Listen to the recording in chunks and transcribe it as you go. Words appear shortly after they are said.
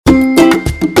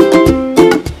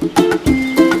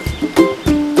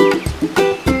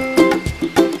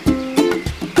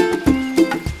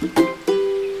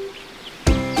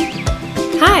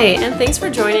Thanks for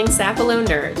joining Sapelo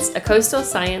Nerds, a coastal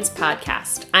science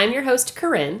podcast. I'm your host,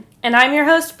 Corinne. And I'm your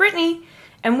host, Brittany.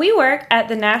 And we work at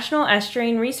the National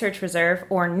Estuarine Research Reserve,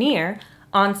 or NERR,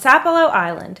 on Sapelo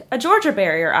Island, a Georgia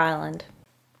barrier island.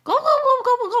 Go, go,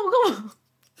 go, go,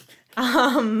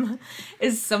 go, go.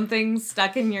 Is something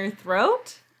stuck in your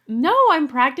throat? No, I'm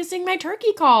practicing my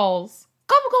turkey calls.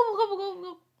 Go, go, go, go,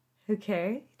 go.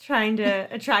 Okay, trying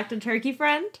to attract a turkey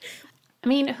friend? I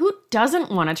mean, who doesn't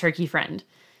want a turkey friend?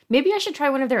 Maybe I should try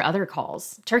one of their other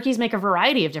calls. Turkeys make a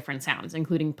variety of different sounds,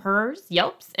 including purrs,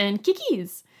 yelps, and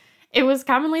kikis. It was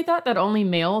commonly thought that only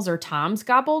males or toms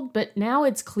gobbled, but now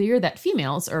it's clear that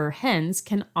females, or hens,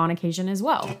 can on occasion as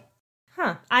well.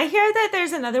 Huh. I hear that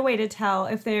there's another way to tell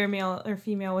if they're male or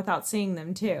female without seeing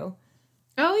them, too.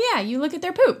 Oh yeah, you look at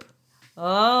their poop.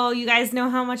 Oh, you guys know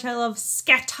how much I love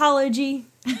scatology.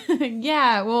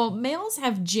 Yeah, well, males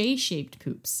have J-shaped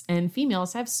poops, and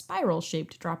females have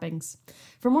spiral-shaped droppings.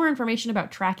 For more information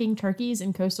about tracking turkeys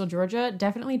in coastal Georgia,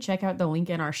 definitely check out the link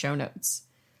in our show notes.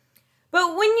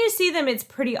 But when you see them, it's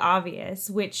pretty obvious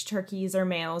which turkeys are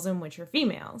males and which are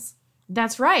females.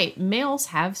 That's right, males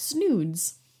have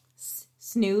snoods.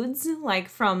 Snoods? Like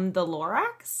from the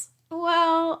Lorax?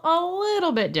 Well, a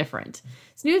little bit different.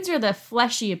 Snoods are the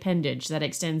fleshy appendage that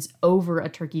extends over a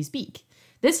turkey's beak.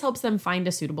 This helps them find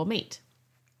a suitable mate.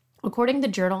 According to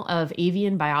the Journal of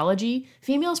Avian Biology,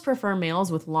 females prefer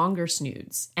males with longer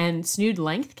snoods, and snood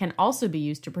length can also be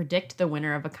used to predict the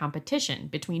winner of a competition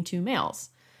between two males.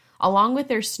 Along with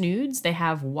their snoods, they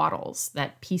have wattles,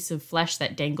 that piece of flesh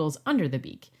that dangles under the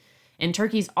beak. And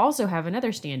turkeys also have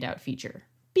another standout feature,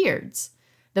 beards.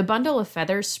 The bundle of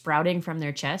feathers sprouting from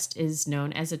their chest is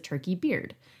known as a turkey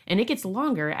beard, and it gets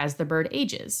longer as the bird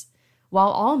ages. While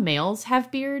all males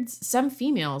have beards, some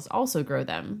females also grow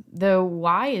them, though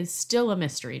why is still a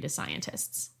mystery to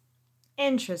scientists.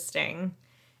 Interesting.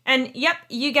 And yep,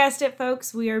 you guessed it,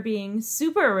 folks, we are being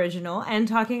super original and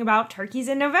talking about turkeys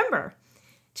in November.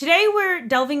 Today we're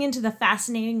delving into the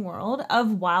fascinating world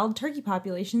of wild turkey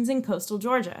populations in coastal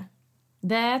Georgia.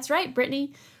 That's right,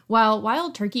 Brittany. While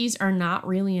wild turkeys are not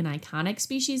really an iconic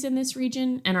species in this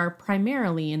region and are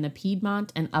primarily in the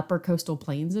Piedmont and upper coastal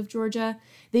plains of Georgia,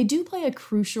 they do play a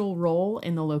crucial role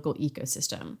in the local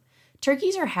ecosystem.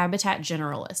 Turkeys are habitat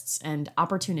generalists and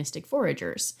opportunistic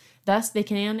foragers. Thus, they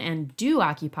can and do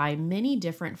occupy many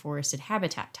different forested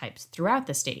habitat types throughout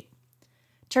the state.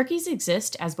 Turkeys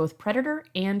exist as both predator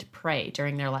and prey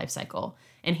during their life cycle,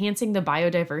 enhancing the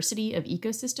biodiversity of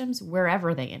ecosystems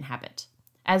wherever they inhabit.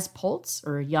 As poults,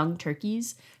 or young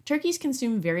turkeys, turkeys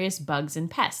consume various bugs and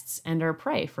pests and are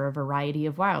prey for a variety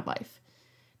of wildlife.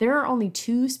 There are only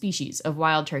two species of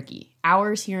wild turkey,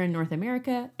 ours here in North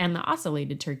America and the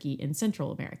ocellated turkey in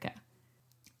Central America.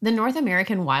 The North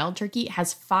American wild turkey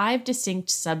has 5 distinct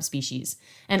subspecies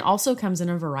and also comes in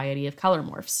a variety of color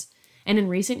morphs. And in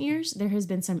recent years, there has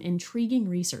been some intriguing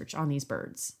research on these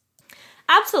birds.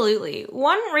 Absolutely.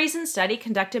 One recent study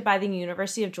conducted by the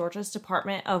University of Georgia's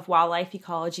Department of Wildlife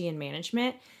Ecology and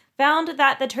Management found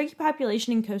that the turkey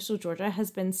population in coastal Georgia has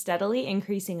been steadily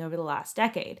increasing over the last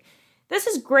decade. This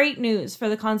is great news for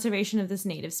the conservation of this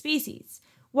native species.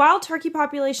 Wild turkey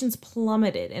populations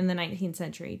plummeted in the 19th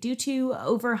century due to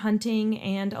overhunting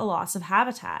and a loss of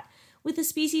habitat, with the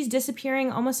species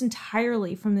disappearing almost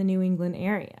entirely from the New England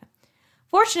area.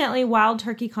 Fortunately, wild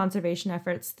turkey conservation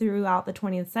efforts throughout the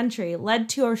 20th century led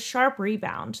to a sharp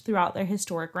rebound throughout their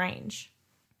historic range.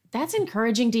 That's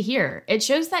encouraging to hear. It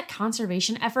shows that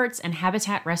conservation efforts and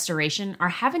habitat restoration are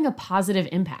having a positive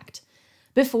impact.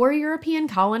 Before European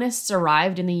colonists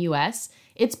arrived in the U.S.,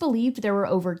 it's believed there were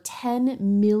over 10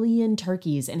 million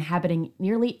turkeys inhabiting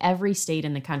nearly every state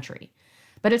in the country.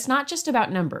 But it's not just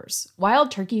about numbers. Wild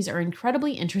turkeys are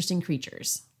incredibly interesting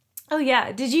creatures. Oh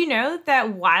yeah, did you know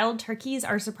that wild turkeys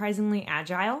are surprisingly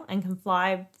agile and can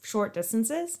fly short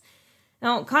distances?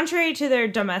 Now, contrary to their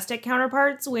domestic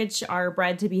counterparts, which are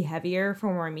bred to be heavier for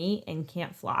more meat and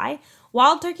can't fly,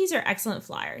 wild turkeys are excellent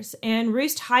flyers and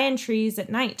roost high in trees at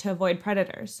night to avoid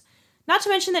predators. Not to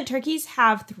mention that turkeys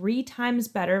have 3 times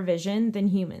better vision than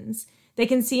humans. They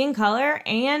can see in color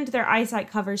and their eyesight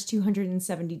covers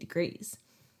 270 degrees.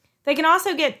 They can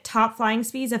also get top flying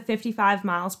speeds of 55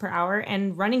 miles per hour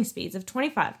and running speeds of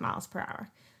 25 miles per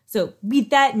hour. So beat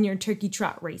that in your turkey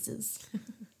trot races.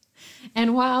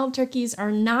 And wild turkeys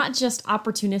are not just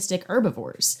opportunistic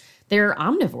herbivores. They're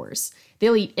omnivores.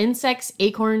 They'll eat insects,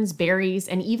 acorns, berries,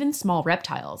 and even small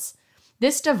reptiles.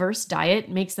 This diverse diet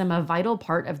makes them a vital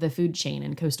part of the food chain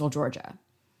in coastal Georgia.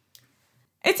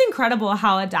 It's incredible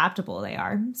how adaptable they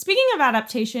are. Speaking of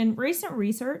adaptation, recent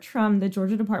research from the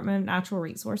Georgia Department of Natural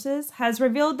Resources has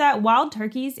revealed that wild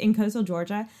turkeys in coastal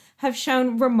Georgia have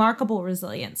shown remarkable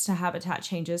resilience to habitat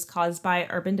changes caused by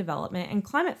urban development and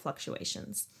climate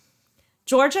fluctuations.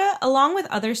 Georgia, along with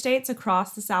other states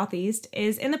across the Southeast,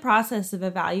 is in the process of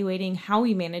evaluating how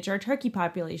we manage our turkey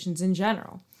populations in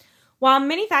general. While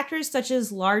many factors such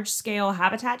as large-scale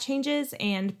habitat changes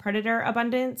and predator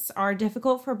abundance are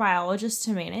difficult for biologists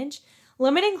to manage,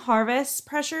 limiting harvest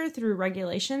pressure through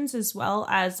regulations as well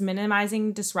as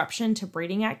minimizing disruption to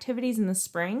breeding activities in the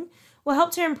spring will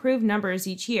help to improve numbers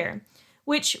each year,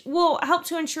 which will help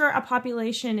to ensure a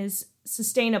population is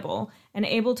sustainable and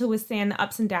able to withstand the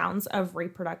ups and downs of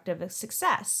reproductive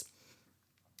success.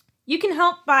 You can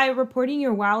help by reporting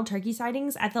your wild turkey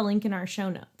sightings at the link in our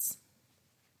show notes.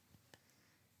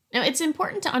 Now, it's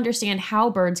important to understand how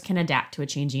birds can adapt to a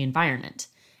changing environment.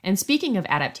 And speaking of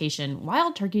adaptation,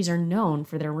 wild turkeys are known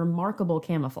for their remarkable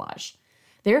camouflage.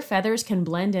 Their feathers can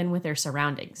blend in with their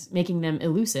surroundings, making them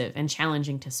elusive and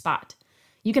challenging to spot.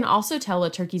 You can also tell a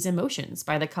turkey's emotions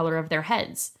by the color of their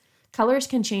heads. Colors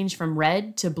can change from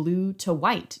red to blue to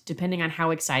white, depending on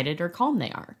how excited or calm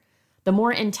they are. The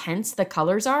more intense the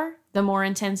colors are, the more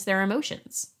intense their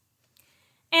emotions.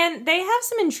 And they have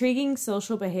some intriguing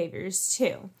social behaviors,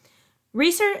 too.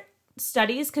 Research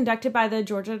studies conducted by the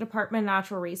Georgia Department of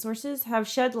Natural Resources have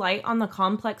shed light on the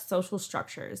complex social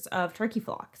structures of turkey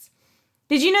flocks.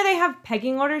 Did you know they have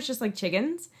pecking orders just like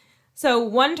chickens? So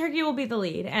one turkey will be the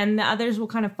lead, and the others will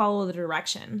kind of follow the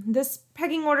direction. This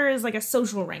pecking order is like a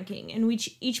social ranking, in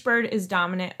which each bird is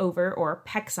dominant over or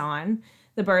pecks on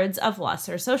the birds of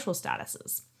lesser social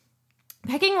statuses.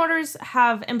 Pecking orders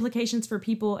have implications for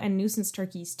people and nuisance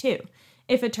turkeys, too.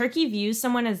 If a turkey views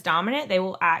someone as dominant, they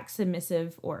will act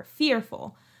submissive or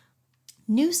fearful.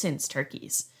 Nuisance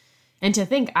turkeys. And to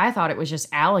think I thought it was just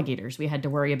alligators we had to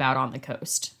worry about on the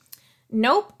coast.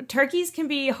 Nope, turkeys can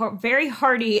be very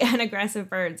hardy and aggressive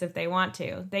birds if they want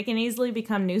to. They can easily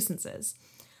become nuisances.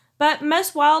 But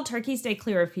most wild turkeys stay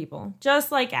clear of people,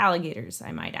 just like alligators,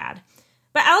 I might add.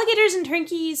 But alligators and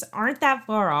turkeys aren't that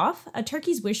far off. A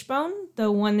turkey's wishbone,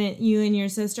 the one that you and your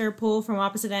sister pull from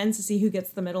opposite ends to see who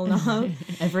gets the middle knob.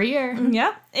 Every year.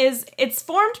 Yep. It's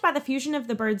formed by the fusion of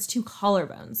the bird's two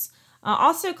collarbones,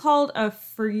 also called a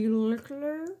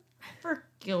furcular.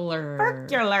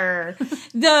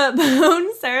 The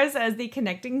bone serves as the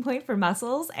connecting point for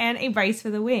muscles and a brace for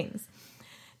the wings.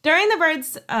 During the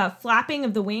bird's flapping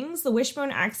of the wings, the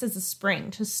wishbone acts as a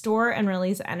spring to store and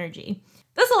release energy.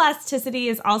 This elasticity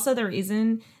is also the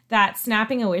reason that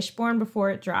snapping a wishbone before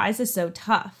it dries is so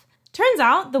tough. Turns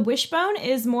out the wishbone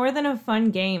is more than a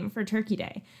fun game for Turkey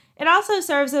Day. It also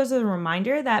serves as a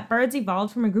reminder that birds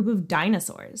evolved from a group of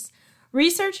dinosaurs.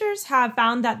 Researchers have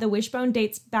found that the wishbone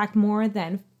dates back more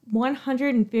than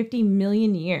 150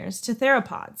 million years to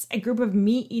theropods, a group of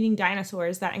meat-eating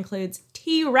dinosaurs that includes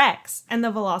T-Rex and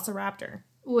the Velociraptor.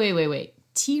 Wait.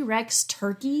 T-Rex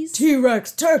turkeys?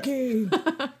 T-Rex turkey!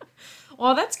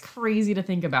 Well, that's crazy to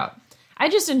think about. I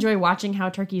just enjoy watching how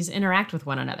turkeys interact with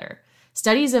one another.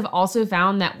 Studies have also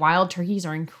found that wild turkeys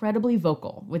are incredibly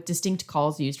vocal, with distinct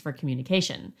calls used for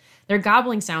communication. Their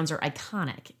gobbling sounds are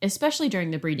iconic, especially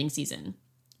during the breeding season.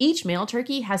 Each male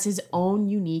turkey has his own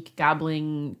unique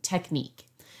gobbling technique,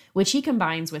 which he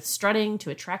combines with strutting to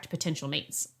attract potential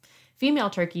mates. Female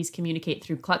turkeys communicate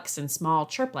through clucks and small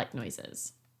chirp-like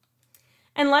noises.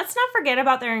 And let's not forget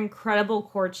about their incredible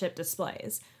courtship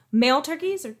displays. Male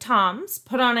turkeys, or toms,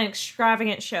 put on an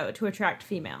extravagant show to attract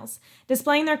females,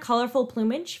 displaying their colorful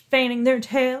plumage, fanning their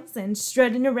tails, and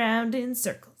strutting around in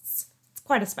circles. It's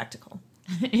quite a spectacle.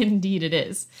 Indeed it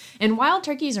is. And wild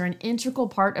turkeys are an integral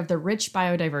part of the rich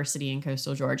biodiversity in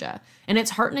coastal Georgia, and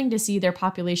it's heartening to see their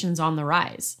populations on the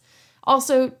rise.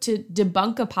 Also, to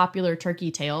debunk a popular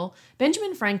turkey tale,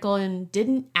 Benjamin Franklin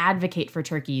didn't advocate for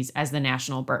turkeys as the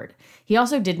national bird. He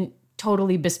also didn't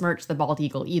totally besmirch the bald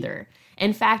eagle either.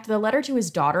 In fact, the letter to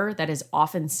his daughter that is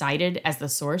often cited as the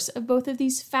source of both of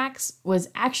these facts was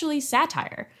actually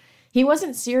satire. He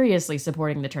wasn't seriously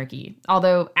supporting the turkey,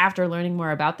 although after learning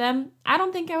more about them, I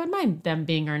don't think I would mind them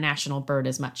being our national bird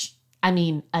as much. I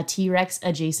mean, a T-Rex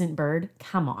adjacent bird?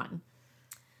 Come on.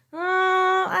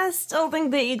 I still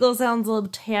think the eagle sounds a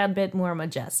tad bit more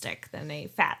majestic than a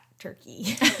fat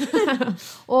turkey.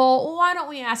 Well, why don't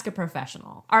we ask a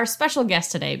professional? Our special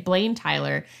guest today, Blaine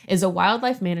Tyler, is a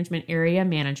wildlife management area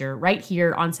manager right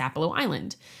here on Sapelo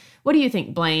Island. What do you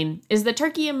think, Blaine? Is the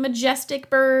turkey a majestic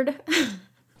bird?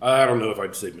 I don't know if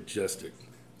I'd say majestic,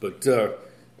 but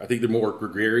I think they're more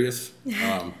gregarious.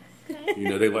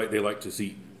 They like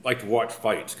to watch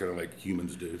fights, kind of like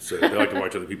humans do. So they like to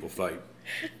watch other people fight.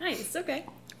 Nice. Okay.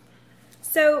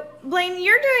 So, Blaine,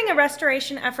 you're doing a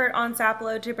restoration effort on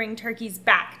Sapelo to bring turkeys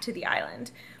back to the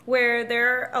island, where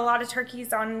there are a lot of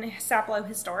turkeys on Sapelo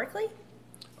historically.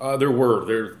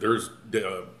 There's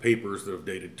papers that have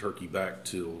dated turkey back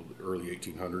till the early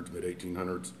 1800s, mid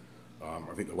 1800s. I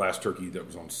think the last turkey that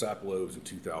was on Sapelo was in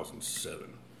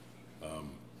 2007.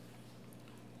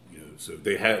 So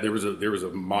there was a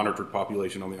monitored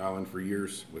population on the island for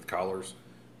years with collars,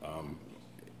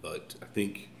 but I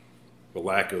think the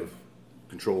lack of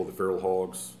control of the feral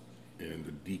hogs and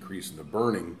the decrease in the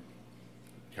burning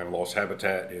kind of lost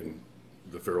habitat and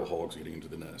the feral hogs getting into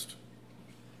the nest.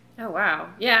 Oh, wow.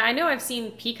 Yeah, I know I've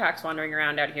seen peacocks wandering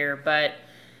around out here, but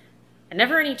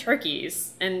never any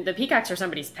turkeys. And the peacocks are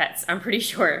somebody's pets, I'm pretty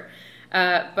sure.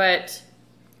 But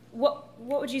what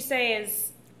would you say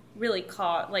is really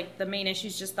caught, like the main issue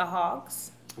is just the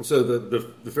hogs? So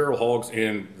the feral hogs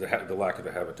and the lack of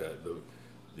the habitat, the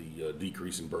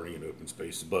decrease in burning in open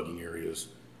space, bugging areas,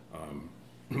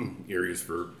 areas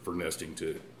for nesting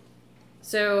too.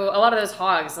 So a lot of those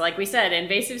hogs, like we said,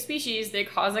 invasive species, they're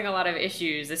causing a lot of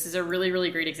issues. This is a really,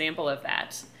 really great example of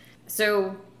that.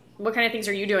 So what kind of things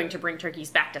are you doing to bring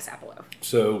turkeys back to Sapelo?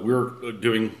 So we're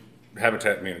doing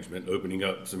habitat management, opening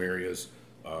up some areas,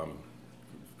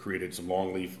 created some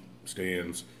longleaf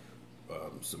stands,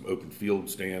 some open field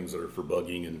stands that are for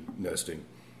bugging and nesting.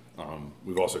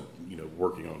 We've also,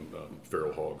 working on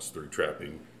feral hogs through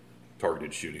trapping,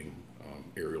 targeted shooting,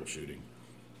 aerial shooting.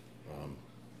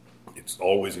 It's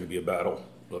always going to be a battle,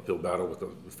 uphill battle with the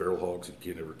feral hogs. You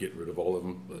can't ever get rid of all of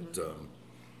them, but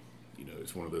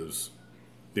it's one of those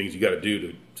things you got to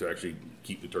do to actually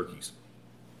keep the turkeys.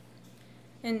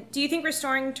 And do you think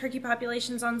restoring turkey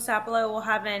populations on Sapelo will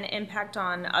have an impact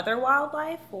on other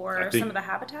wildlife or some of the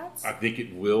habitats? I think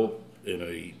it will, in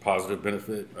a positive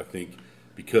benefit. I think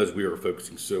because we are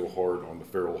focusing so hard on the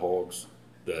feral hogs,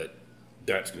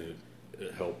 that's going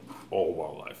to help all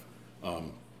wildlife.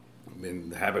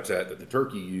 And the habitat that the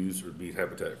turkey use would be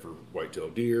habitat for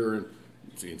white-tailed deer and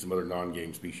seeing some other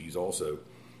non-game species also.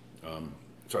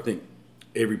 So I think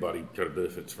everybody kind of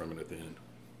benefits from it at the end.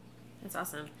 That's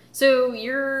awesome. So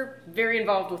you're very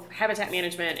involved with habitat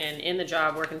management and in the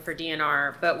job working for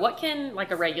DNR, but what can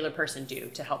a regular person do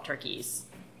to help turkeys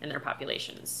and their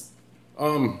populations?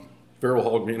 Feral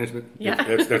hog management. Yeah.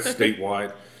 That's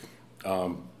statewide.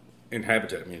 And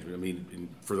habitat management. I mean,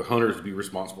 for the hunters to be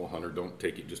responsible hunter, don't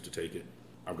take it just to take it.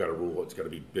 I've got a rule. It's got to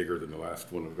be bigger than the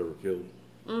last one I've ever killed.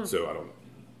 So I don't,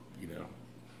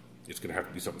 it's going to have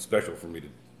to be something special for me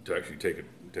to actually take a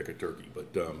turkey.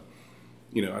 But,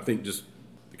 I think just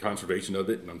the conservation of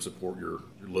it, and I support your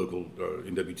local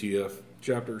NWTF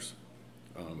chapters.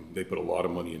 They put a lot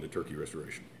of money into turkey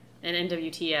restoration. And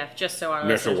NWTF, just so our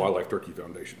National Wildlife Turkey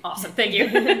Foundation. Awesome. Thank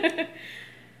you.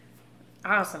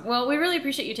 Awesome. Well, we really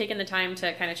appreciate you taking the time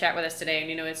to kind of chat with us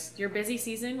today. And, it's your busy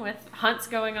season with hunts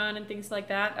going on and things like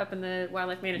that up in the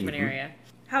wildlife management area.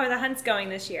 How are the hunts going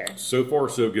this year? So far,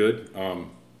 so good.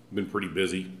 Been pretty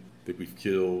busy. I think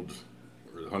the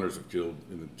hunters have killed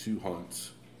in the 2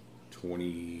 hunts,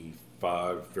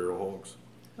 25 feral hogs.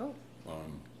 Oh.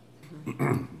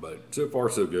 But so far,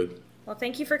 so good. Well,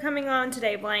 thank you for coming on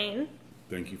today, Blaine.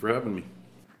 Thank you for having me.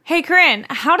 Hey, Corinne,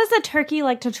 how does a turkey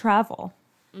like to travel?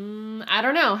 I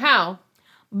don't know. How?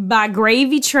 By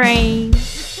gravy train.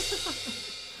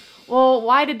 Well,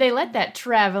 why did they let that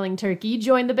traveling turkey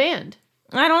join the band?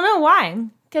 I don't know why.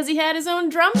 Because he had his own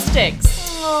drumsticks.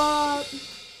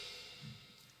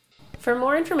 For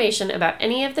more information about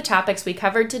any of the topics we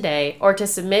covered today, or to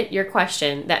submit your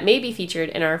question that may be featured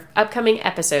in our upcoming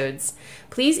episodes,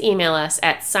 please email us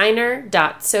at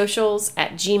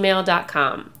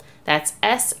signer.socials@gmail.com. That's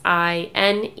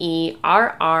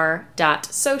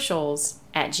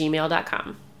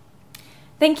SINERR.socials@gmail.com.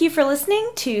 Thank you for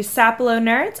listening to Sapelo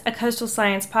Nerds, a coastal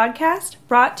science podcast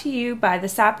brought to you by the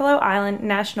Sapelo Island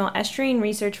National Estuarine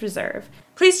Research Reserve.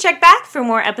 Please check back for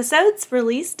more episodes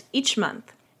released each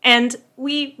month. And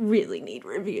we really need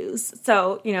reviews,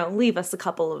 so, leave us a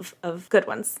couple of good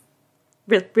ones.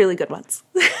 Really good ones.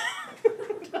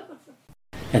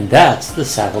 And that's the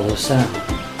Sapelo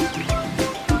Sound.